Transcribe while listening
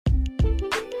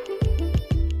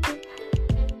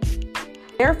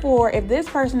Therefore, if this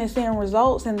person is seeing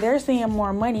results and they're seeing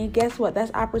more money, guess what?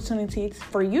 That's opportunity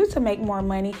for you to make more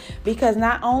money, because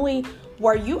not only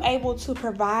were you able to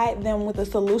provide them with a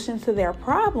solution to their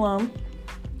problem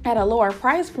at a lower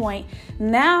price point,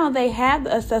 now they have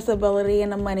the accessibility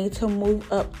and the money to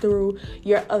move up through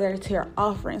your other tier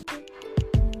offerings.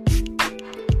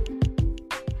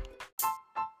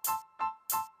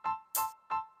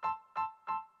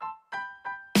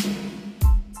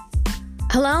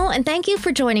 Hello, and thank you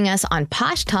for joining us on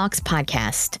Posh Talks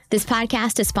podcast. This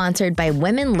podcast is sponsored by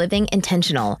Women Living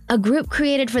Intentional, a group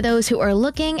created for those who are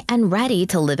looking and ready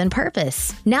to live in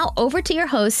purpose. Now over to your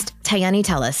host, Tayani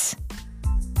Tellis.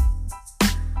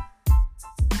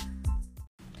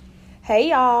 Hey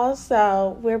y'all,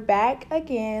 so we're back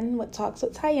again with Talks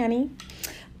with Tayani.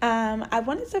 I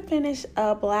wanted to finish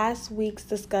up last week's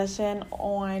discussion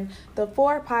on the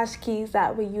 4 Posh keys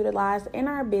that we utilize in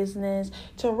our business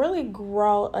to really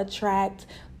grow, attract,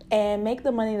 and make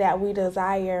the money that we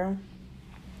desire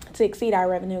to exceed our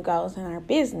revenue goals in our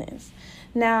business.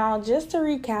 Now, just to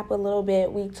recap a little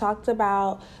bit, we talked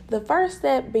about the first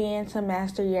step being to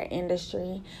master your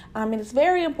industry. It's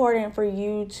very important for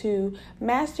you to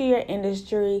master your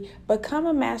industry, become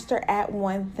a master at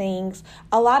one thing.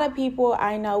 A lot of people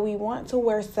I know, we want to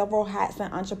wear several hats in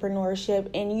entrepreneurship,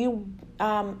 and you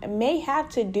may have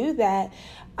to do that,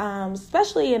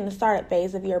 especially in the startup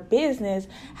phase of your business.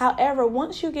 However,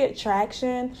 once you get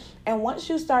traction and once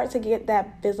you start to get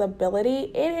that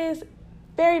visibility, it is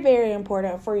very, very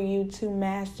important for you to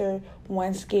master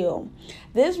one skill.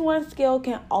 This one skill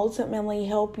can ultimately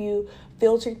help you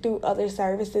filter through other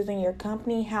services in your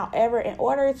company. However, in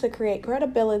order to create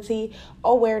credibility,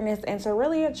 awareness, and to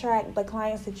really attract the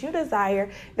clients that you desire,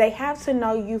 they have to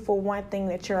know you for one thing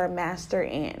that you're a master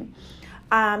in.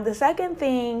 The second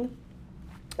thing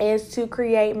is to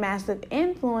create massive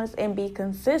influence and be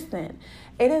consistent.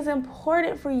 It is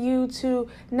important for you to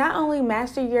not only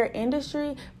master your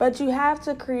industry, but you have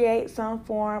to create some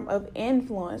form of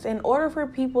influence. In order for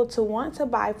people to want to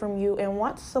buy from you and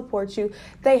want to support you,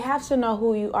 they have to know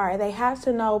who you are. They have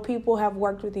to know people have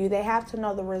worked with you. They have to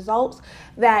know the results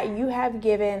that you have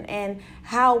given and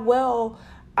how well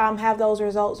have those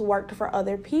results worked for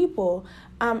other people.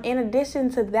 In addition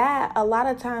to that, a lot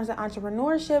of times in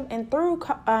entrepreneurship and through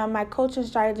my coaching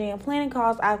strategy and planning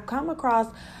calls, I've come across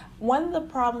one of the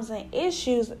problems and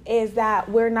issues is that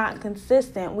we're not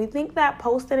consistent. We think that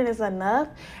posting is enough,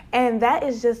 and that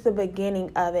is just the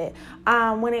beginning of it.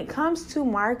 When it comes to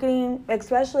marketing,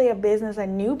 especially a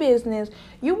new business,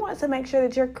 you want to make sure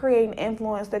that you're creating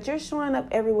influence, that you're showing up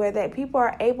everywhere, that people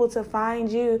are able to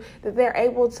find you, that they're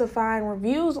able to find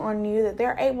reviews on you, that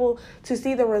they're able to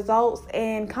see the results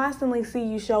and constantly see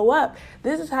you show up.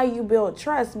 This is how you build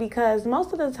trust, because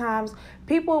most of the times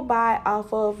people buy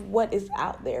off of what is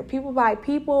out there. People buy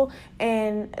people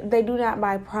and they do not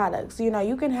buy products.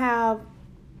 You can have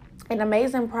an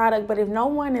amazing product, but if no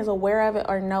one is aware of it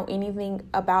or know anything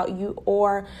about you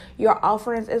or your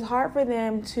offerings, it's hard for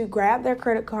them to grab their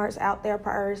credit cards out their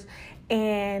purse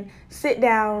and sit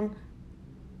down,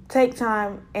 take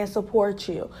time, and support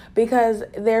you, because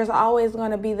there's always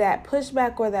going to be that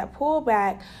pushback or that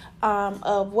pullback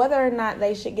of whether or not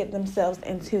they should get themselves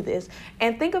into this.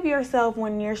 And think of yourself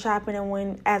when you're shopping and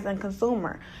when, as a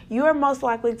consumer, you are most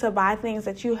likely to buy things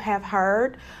that you have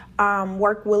heard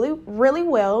work really, really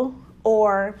well,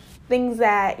 or things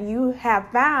that you have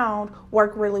found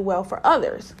work really well for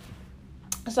others.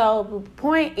 So the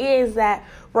point is that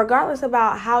regardless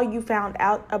about how you found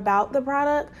out about the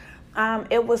product,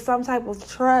 it was some type of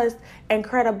trust and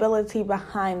credibility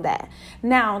behind that.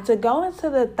 Now, to go into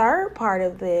the third part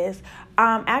of this,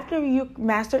 after you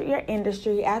mastered your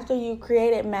industry, after you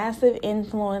created massive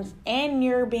influence and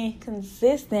you're being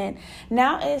consistent,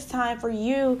 now it's time for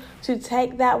you to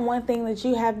take that one thing that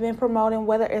you have been promoting,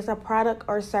 whether it's a product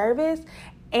or service,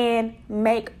 and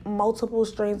make multiple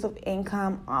streams of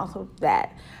income off of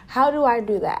that. How do I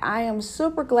do that? I am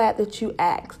super glad that you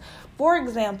asked. For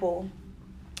example,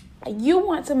 you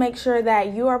want to make sure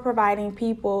that you are providing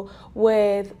people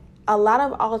with a lot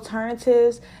of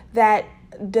alternatives that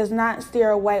does not steer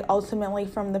away ultimately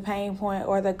from the pain point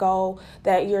or the goal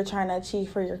that you're trying to achieve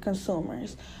for your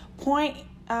consumers. For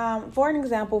an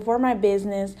example, for my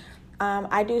business,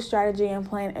 I do strategy and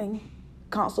planning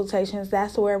consultations.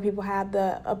 That's where people have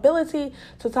the ability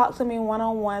to talk to me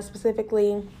one-on-one,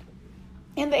 specifically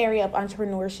in the area of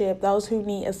entrepreneurship, those who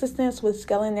need assistance with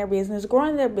scaling their business,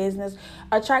 growing their business,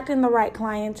 attracting the right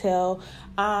clientele,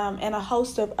 and a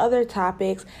host of other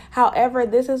topics. However,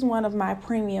 this is one of my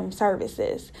premium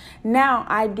services. Now,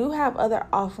 I do have other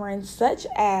offerings such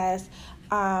as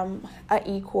an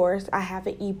e-course. I have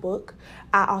an ebook.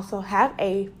 I also have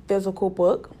a physical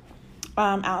book.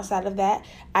 Outside of that,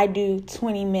 I do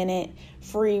 20-minute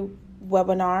free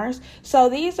webinars. So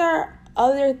these are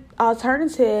other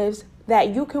alternatives that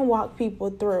you can walk people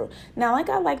through. Now, like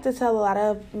I like to tell a lot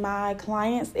of my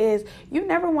clients is you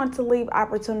never want to leave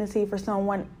opportunity for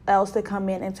someone else to come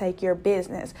in and take your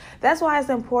business. That's why it's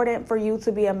important for you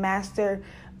to be a master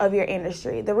of your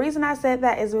industry. The reason I said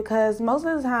that is because most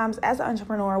of the times as an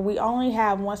entrepreneur, we only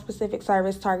have one specific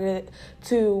service targeted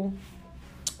to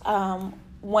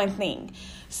one thing.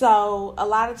 So a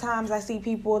lot of times I see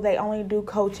people, they only do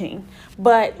coaching.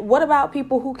 But what about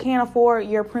people who can't afford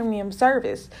your premium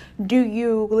service? Do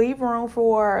you leave room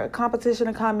for competition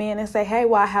to come in and say, hey,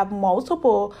 well, I have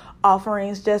multiple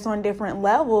offerings just on different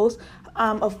levels?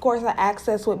 Of course, the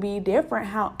access would be different.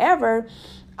 However,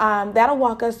 that'll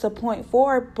walk us to point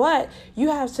 4. But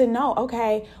you have to know,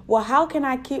 okay, well, how can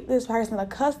I keep this person a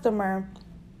customer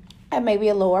at maybe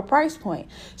a lower price point?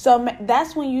 So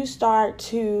that's when you start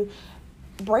to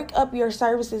break up your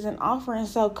services and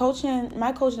offerings. So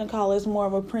my coaching call is more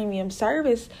of a premium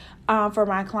service for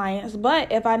my clients.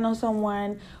 But if I know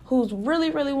someone who's really,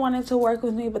 really wanting to work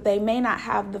with me, but they may not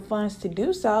have the funds to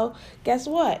do so, guess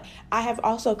what? I have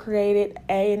also created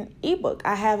an ebook.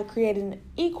 I have created an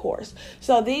e-course.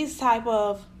 So these type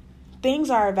of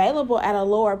things are available at a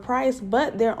lower price,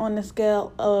 but they're on the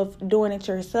scale of doing it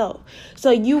yourself. So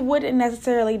you wouldn't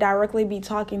necessarily directly be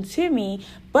talking to me,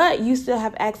 but you still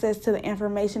have access to the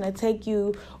information to take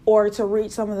you or to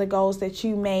reach some of the goals that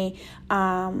you may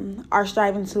are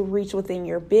striving to reach within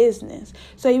your business.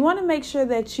 So you want to make sure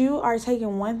that you are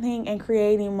taking one thing and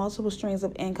creating multiple streams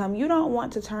of income. You don't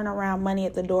want to turn around money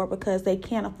at the door because they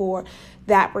can't afford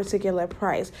that particular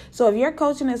price. So if your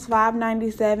coaching is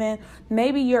 $597,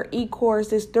 maybe your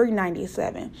e-course is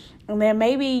 $397. And then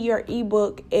maybe your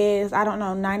ebook is,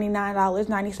 $99,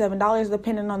 $97,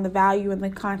 depending on the value and the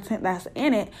content that's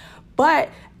in it. But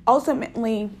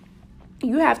ultimately,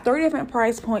 you have 3 different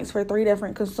price points for 3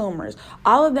 different consumers.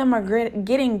 All of them are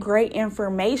getting great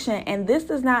information. And this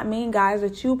does not mean, guys,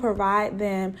 that you provide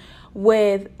them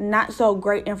with not so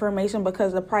great information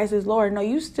because the price is lower. No,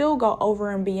 you still go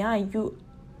over and beyond. You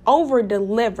over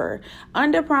deliver,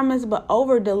 under promise, but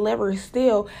over deliver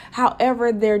still.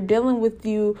 However, they're dealing with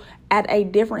you at a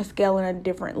different scale and a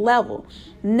different level.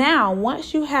 Now,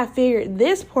 once you have figured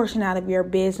this portion out of your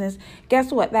business,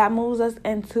 guess what? That moves us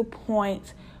into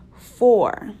point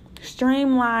 4.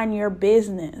 Streamline your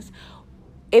business.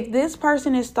 If this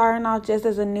person is starting off just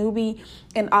as a newbie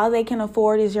and all they can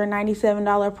afford is your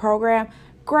 $97 program,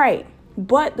 great.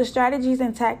 But the strategies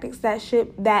and tactics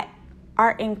that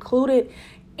are included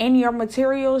in your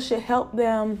materials should help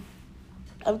them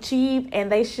achieve,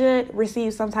 and they should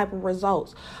receive some type of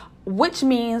results, which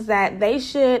means that they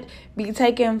should be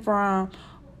taken from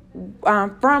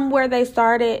where they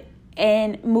started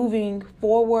and moving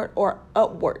forward or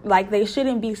upward. Like, they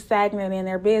shouldn't be stagnant in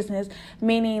their business,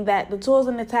 meaning that the tools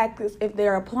and the tactics, if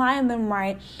they're applying them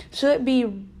right, should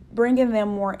be bringing them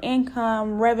more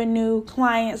income, revenue,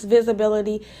 clients,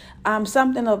 visibility,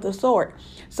 something of the sort.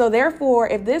 So therefore,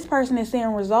 if this person is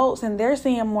seeing results and they're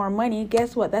seeing more money,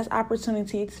 guess what? That's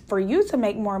opportunities for you to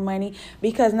make more money,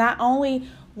 because not only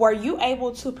were you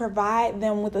able to provide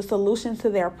them with a solution to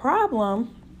their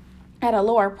problem at a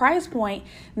lower price point,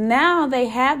 now they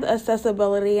have the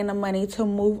accessibility and the money to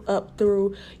move up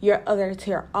through your other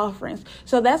tier offerings.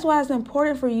 So that's why it's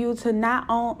important for you to not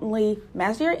only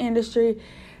master your industry,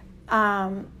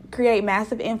 create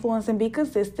massive influence and be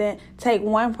consistent, take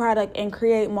one product and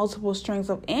create multiple streams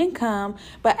of income.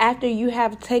 But after you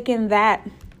have taken that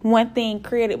one thing,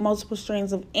 created multiple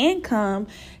streams of income,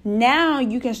 now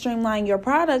you can streamline your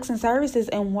products and services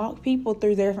and walk people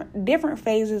through their different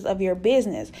phases of your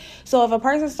business. So if a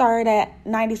person started at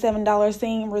 $97,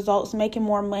 seeing results, making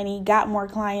more money, got more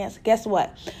clients, guess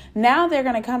what? Now they're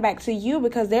going to come back to you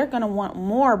because they're going to want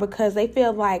more, because they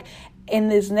feel like in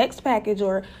this next package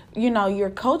or, your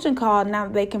coaching call, now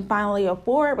they can finally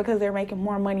afford, because they're making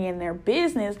more money in their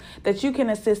business, that you can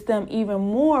assist them even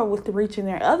more with reaching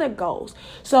their other goals.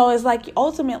 So it's like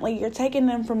ultimately you're taking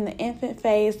them from the infant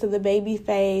phase to the baby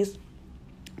phase,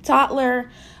 toddler,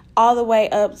 all the way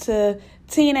up to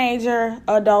teenager,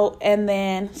 adult, and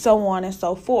then so on and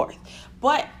so forth.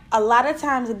 But a lot of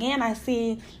times, again, I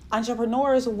see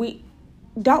entrepreneurs, we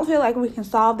don't feel like we can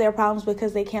solve their problems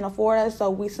because they can't afford us, so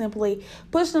we simply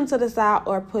push them to the side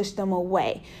or push them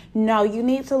away. No, you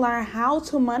need to learn how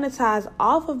to monetize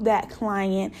off of that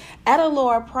client at a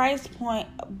lower price point,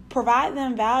 provide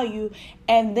them value,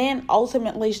 and then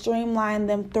ultimately streamline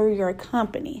them through your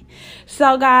company.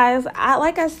 So guys,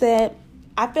 like I said,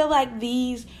 I feel like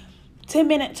these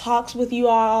 10-minute talks with you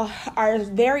all are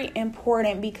very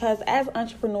important because as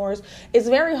entrepreneurs, it's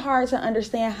very hard to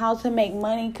understand how to make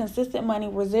money, consistent money,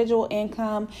 residual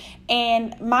income.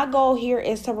 And my goal here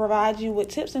is to provide you with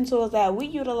tips and tools that we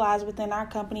utilize within our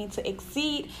company to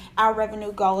exceed our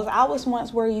revenue goals. I was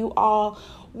once where you all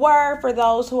were for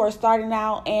those who are starting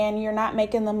out and you're not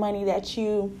making the money that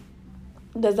you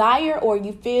desire, or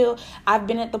you feel. I've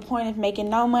been at the point of making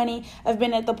no money. I've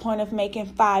been at the point of making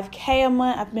 $5,000 a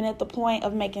month. I've been at the point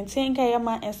of making $10,000 a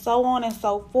month, and so on and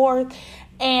so forth.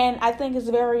 And I think it's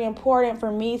very important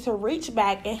for me to reach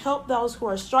back and help those who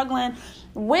are struggling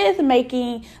with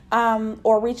making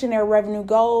or reaching their revenue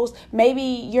goals. Maybe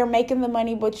you're making the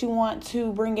money, but you want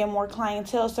to bring in more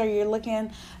clientele, so you're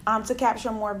looking to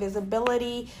capture more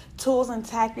visibility, tools and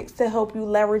tactics to help you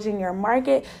leverage in your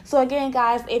market. So again,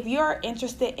 guys, if you're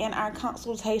interested in our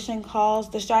consultation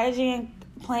calls, the strategy and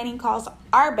planning calls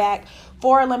are back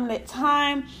for a limited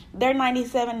time. They're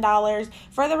 $97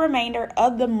 for the remainder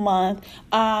of the month.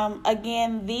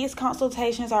 Again, these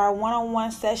consultations are a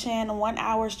one-on-one session, a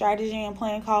 1-hour strategy and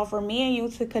planning call for me and you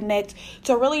to connect,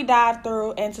 to really dive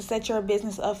through and to set your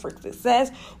business up for success.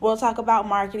 We'll talk about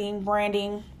marketing,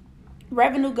 branding,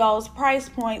 revenue goals, price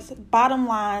points, bottom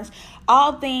lines,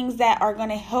 all things that are going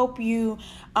to help you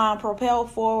propel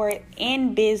forward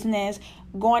in business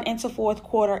going into fourth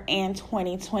quarter and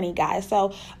 2020, guys.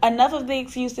 So enough of the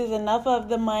excuses, enough of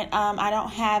the money. I don't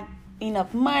have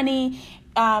enough money.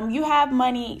 You have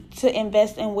money to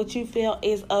invest in what you feel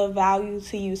is of value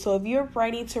to you. So if you're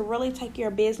ready to really take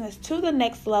your business to the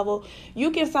next level,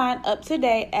 you can sign up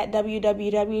today at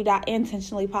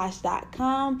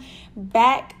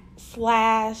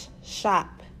www.intentionallyposh.com/shop.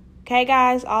 Okay,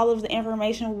 guys, all of the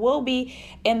information will be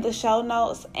in the show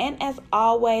notes. And as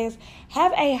always,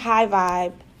 have a high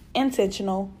vibe,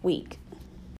 intentional week.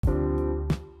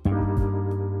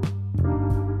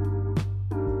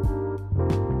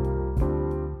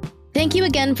 Thank you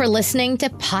again for listening to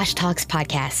Posh Talks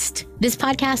Podcast. This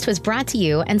podcast was brought to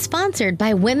you and sponsored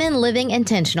by Women Living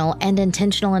Intentional and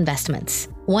Intentional Investments.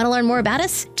 Want to learn more about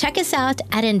us? Check us out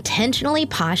at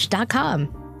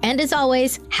intentionallyposh.com. And as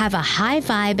always, have a high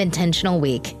vibe intentional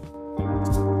week.